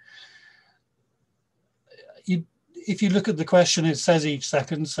 So if you look at the question, it says each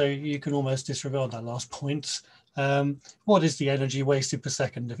second, so you can almost disregard that last point. What is the energy wasted per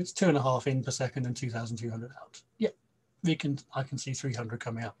second? If it's 2.5 in per second and 2,200 out. Yeah, I can see 300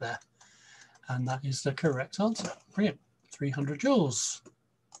 coming up there. And that is the correct answer. Brilliant. 300 joules.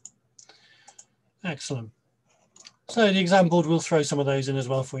 Excellent. So the exam board will throw some of those in as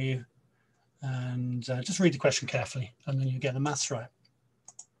well for you. And just read the question carefully, and then you get the maths right.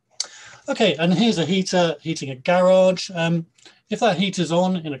 Okay, and here's a heater heating a garage. If that heater's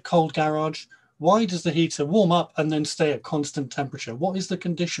on in a cold garage, why does the heater warm up and then stay at constant temperature? What is the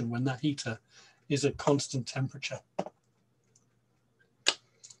condition when that heater is at constant temperature?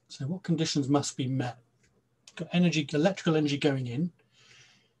 So what conditions must be met? Got energy, electrical energy going in,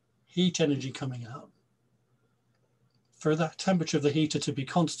 heat energy coming out. For that temperature of the heater to be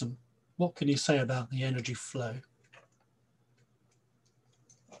constant, what can you say about the energy flow?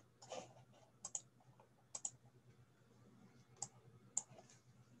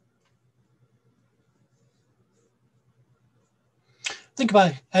 Think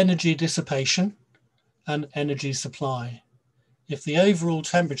about energy dissipation and energy supply. If the overall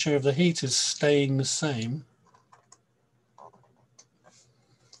temperature of the heat is staying the same,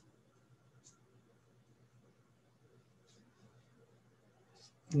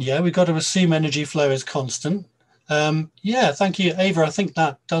 yeah, we've got to assume energy flow is constant. Yeah, thank you, Ava. I think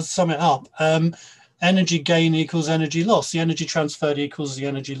that does sum it up. Energy gain equals energy loss. The energy transferred equals the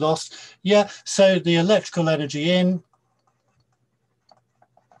energy lost. Yeah, so the electrical energy in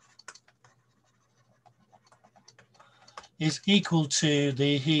is equal to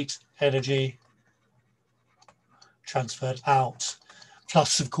the heat energy transferred out,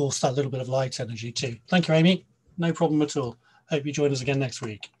 plus, of course, that little bit of light energy too. Thank you, Amy. No problem at all. Hope you join us again next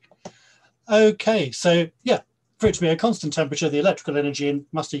week. Okay, so yeah, for it to be a constant temperature, the electrical energy in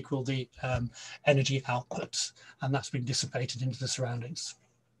must equal the energy output, and that's been dissipated into the surroundings.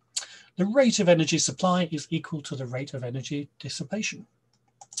 The rate of energy supply is equal to the rate of energy dissipation.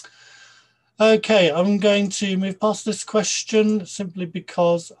 Okay, I'm going to move past this question simply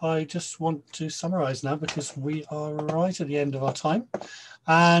because I just want to summarize now, because we are right at the end of our time.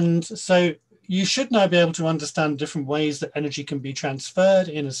 And so you should now be able to understand different ways that energy can be transferred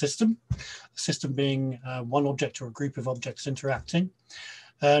in a system being one object or a group of objects interacting.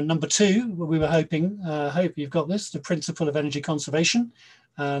 Number two, we were hoping, hope you've got this, the principle of energy conservation,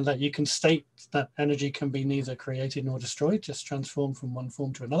 that you can state that energy can be neither created nor destroyed, just transformed from one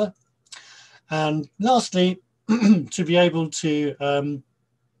form to another. And lastly, to be able to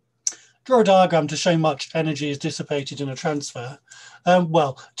draw a diagram to show much energy is dissipated in a transfer.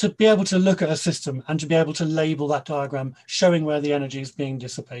 Well, to be able to look at a system and to be able to label that diagram showing where the energy is being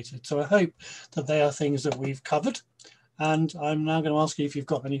dissipated. So I hope that they are things that we've covered. And I'm now going to ask you if you've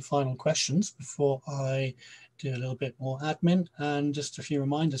got any final questions before I do a little bit more admin and just a few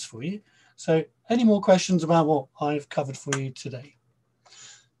reminders for you. So any more questions about what I've covered for you today?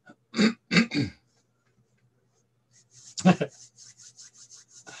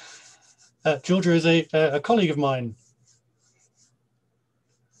 Georgia is a colleague of mine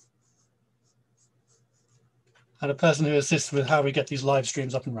and a person who assists with how we get these live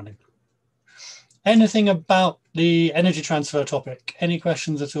streams up and running. Anything about the energy transfer topic? Any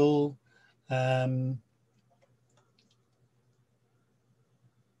questions at all?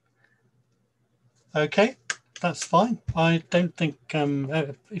 Okay, that's fine. I don't think,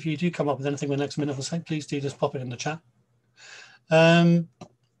 if you do come up with anything in the next minute or so, please do just pop it in the chat.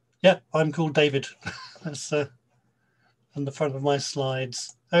 Yeah, I'm called David. That's on the front of my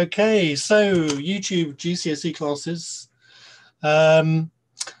slides. Okay, so YouTube GCSE classes.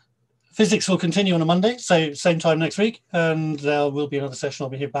 Physics will continue on a Monday, so same time next week, and there will be another session. I'll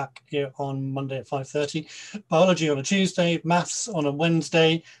be back here on Monday at 5:30. Biology on a Tuesday, maths on a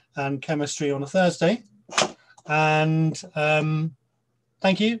Wednesday, and chemistry on a Thursday. And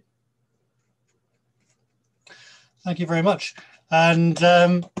thank you. Thank you very much. And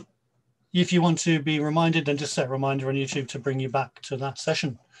if you want to be reminded, then just set a reminder on YouTube to bring you back to that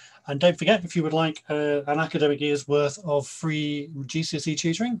session. And don't forget, if you would like an academic year's worth of free GCSE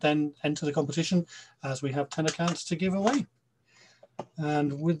tutoring, then enter the competition, as we have 10 accounts to give away.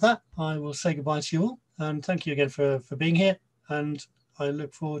 And with that, I will say goodbye to you all. And thank you again for being here. And I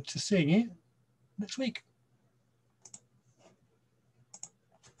look forward to seeing you next week.